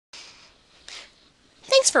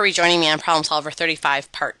Thanks for rejoining me on Problem Solver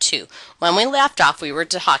 35 Part 2. When we left off, we were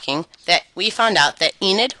talking that we found out that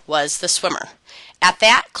Enid was the swimmer. At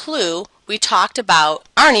that clue, we talked about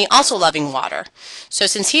Arnie also loving water. So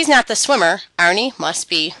since he's not the swimmer, Arnie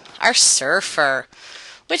must be our surfer,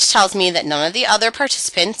 which tells me that none of the other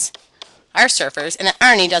participants are surfers and that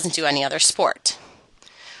Arnie doesn't do any other sport.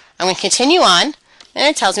 I'm going to continue on, and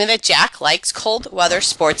it tells me that Jack likes cold weather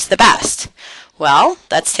sports the best. Well,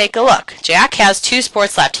 let's take a look. Jack has two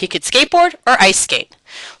sports left. He could skateboard or ice skate.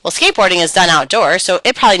 Well, skateboarding is done outdoors, so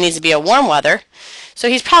it probably needs to be a warm weather. So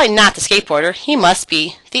he's probably not the skateboarder. He must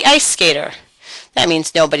be the ice skater. That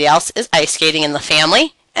means nobody else is ice skating in the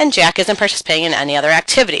family, and Jack isn't participating in any other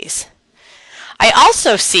activities. I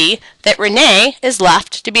also see that Renee is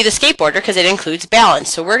left to be the skateboarder because it includes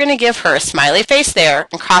balance. So we're going to give her a smiley face there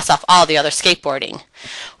and cross off all the other skateboarding.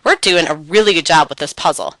 We're doing a really good job with this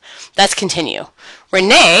puzzle. Let's continue.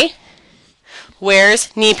 Renee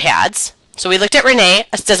wears knee pads. So we looked at Renee.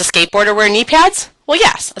 Does a skateboarder wear knee pads? Well,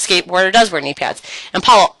 yes, a skateboarder does wear knee pads. And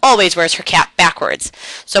Paula always wears her cap backwards.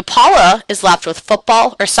 So Paula is left with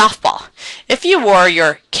football or softball. If you wore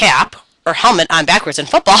your cap or helmet on backwards in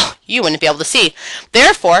football, you wouldn't be able to see.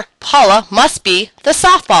 Therefore, Paula must be the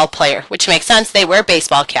softball player, which makes sense. They wear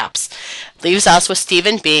baseball caps. Leaves us with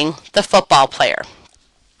Stephen being the football player.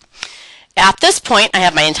 At this point, I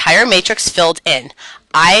have my entire matrix filled in.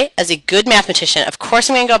 I, as a good mathematician, of course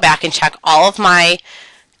I'm going to go back and check all of my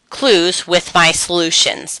clues with my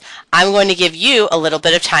solutions. I'm going to give you a little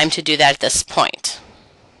bit of time to do that at this point.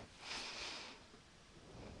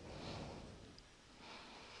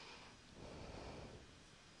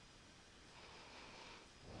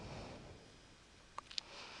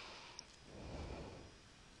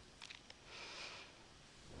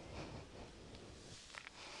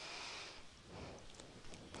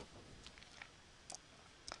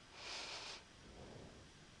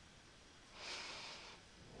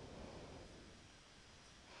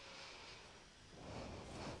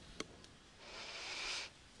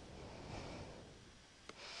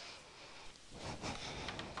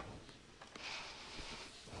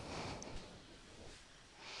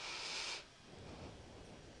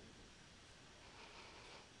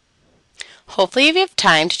 Hopefully you have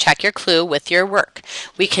time to check your clue with your work.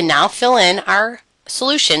 We can now fill in our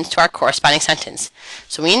solutions to our corresponding sentence.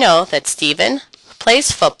 So we know that Stephen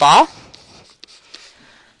plays football.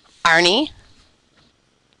 Arnie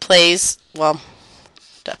plays, well,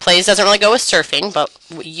 plays doesn't really go with surfing, but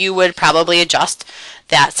you would probably adjust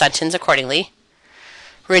that sentence accordingly.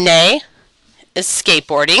 Renee is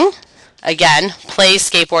skateboarding. Again, plays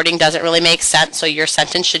skateboarding doesn't really make sense, so your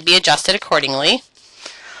sentence should be adjusted accordingly.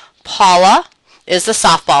 Paula is the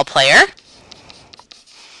softball player.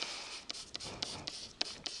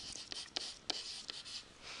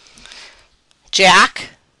 Jack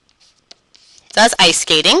does ice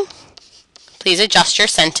skating. Please adjust your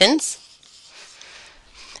sentence.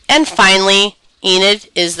 And finally, Enid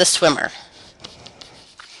is the swimmer.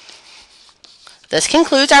 This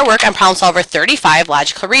concludes our work on Problem Solver 35,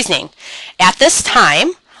 Logical Reasoning. At this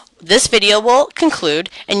time, this video will conclude,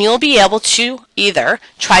 and you'll be able to either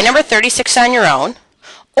try number 36 on your own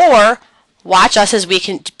or watch us as we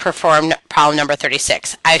can perform problem number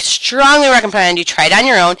 36. I strongly recommend you try it on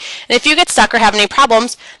your own, and if you get stuck or have any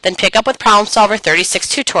problems, then pick up with Problem Solver 36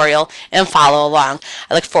 tutorial and follow along.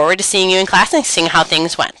 I look forward to seeing you in class and seeing how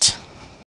things went.